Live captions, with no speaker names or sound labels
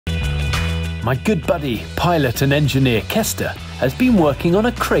My good buddy, pilot and engineer Kester has been working on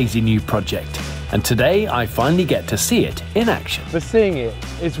a crazy new project, and today I finally get to see it in action. But seeing it,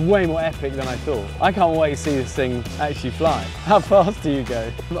 it's way more epic than I thought. I can't wait to see this thing actually fly. How fast do you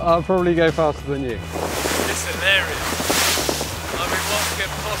go? I'll probably go faster than you. It's hilarious. I mean, what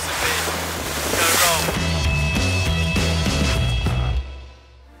could possibly go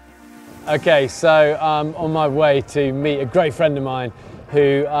wrong? Okay, so I'm on my way to meet a great friend of mine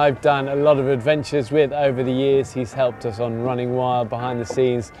who I've done a lot of adventures with over the years. He's helped us on Running Wild behind the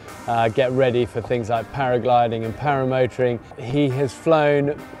scenes, get ready for things like paragliding and paramotoring. He has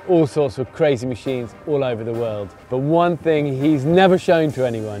flown all sorts of crazy machines all over the world. But one thing he's never shown to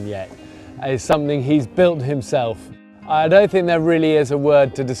anyone yet is something he's built himself. I don't think there really is a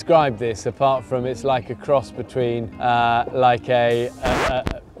word to describe this apart from it's like a cross between actually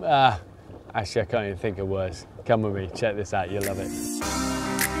I can't even think of words. Come with me, check this out, you'll love it.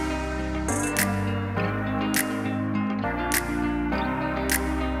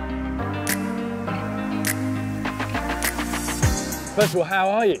 First of all, how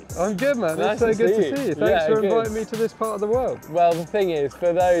are you? I'm good, man. Nice it's so good to see you. Thanks for good. inviting me to this part of the world. Well, the thing is,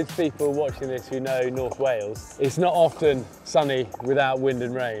 for those people watching this who know North Wales, it's not often sunny without wind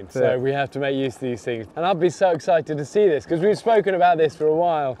and rain. So we have to make use of these things. And I'd be so excited to see this because we've spoken about this for a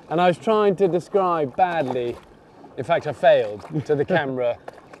while. And I was trying to describe badly, in fact, I failed to the camera.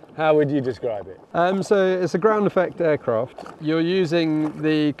 How would you describe it? So it's a ground effect aircraft. You're using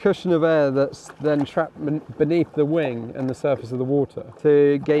the cushion of air that's then trapped beneath the wing and the surface of the water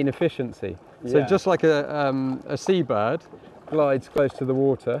to gain efficiency. So just like a seabird glides close to the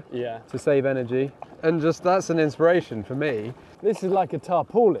water to save energy. And just that's an inspiration for me. This is like a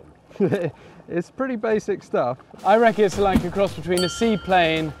tarpaulin. It's pretty basic stuff. I reckon it's like a cross between a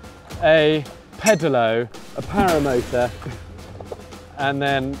seaplane, a pedalo, a paramotor, and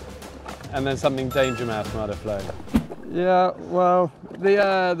then something Danger Mouse might have flown. Yeah, well,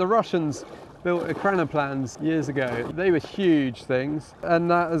 the Russians built Aquaplanes years ago. They were huge things,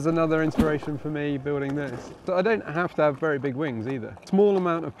 and that is another inspiration for me building this. So I don't have to have very big wings either. Small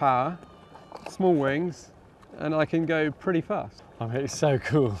amount of power, small wings, and I can go pretty fast. I mean, it's so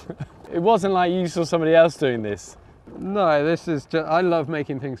cool. It wasn't like you saw somebody else doing this. No, this is just, I love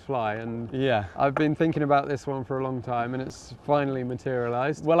making things fly, and I've been thinking about this one for a long time and it's finally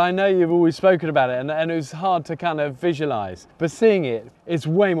materialized. Well, I know you've always spoken about it and it was hard to kind of visualize, but seeing it, it's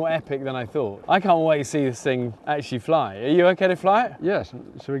way more epic than I thought. I can't wait to see this thing actually fly. Are you okay to fly it? Yes,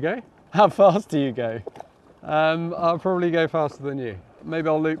 should we go? How fast do you go? I'll probably go faster than you. Maybe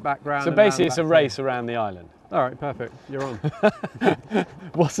I'll loop back round. So basically it's a race around the island. All right, perfect, you're on.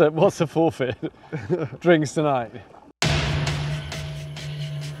 What's the forfeit? Drinks tonight.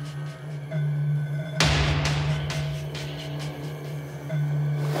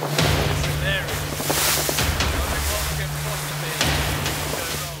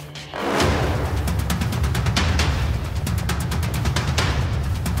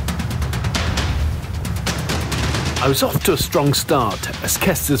 I was off to a strong start as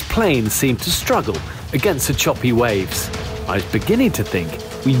Kester's plane seemed to struggle against the choppy waves. I was beginning to think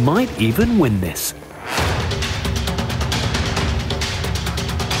we might even win this.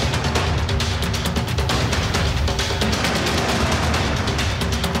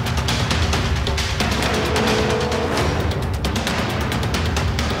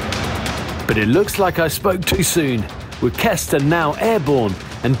 But it looks like I spoke too soon. With Kester now airborne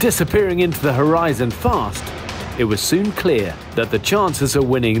and disappearing into the horizon fast, it was soon clear that the chances of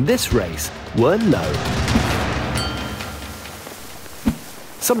winning this race were low.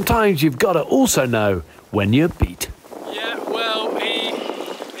 Sometimes you've got to also know when you're beat. Yeah, well, he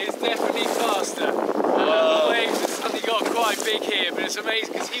is definitely faster. The waves have suddenly got quite big here, but it's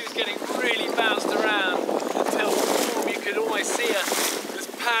amazing because he was getting really bounced around until you could almost see this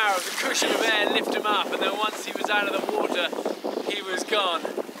power of the cushion of air lift him up, and then once he was out of the water, he was gone.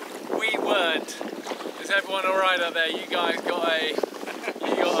 We weren't. Is everyone all right up there? You guys got a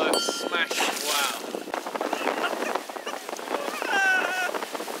smash. Wow.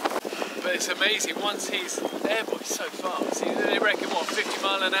 But it's amazing. Once he's airborne, he's so fast. They reckon what, 50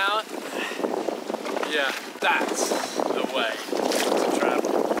 miles an hour? Yeah, that's the way to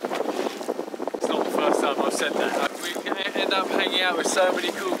travel. It's not the first time I've said that. We end up hanging out with so many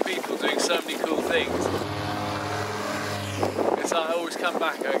cool people doing so many cool things. It's like I always come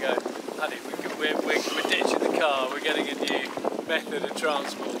back. I go, honey, we're ditching the car, we're getting a new method of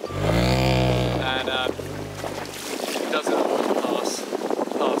transport. And it doesn't always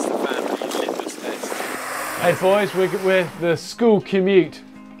pass the family litmus test. Hey boys, the school commute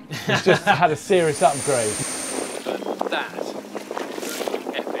has just had a serious upgrade.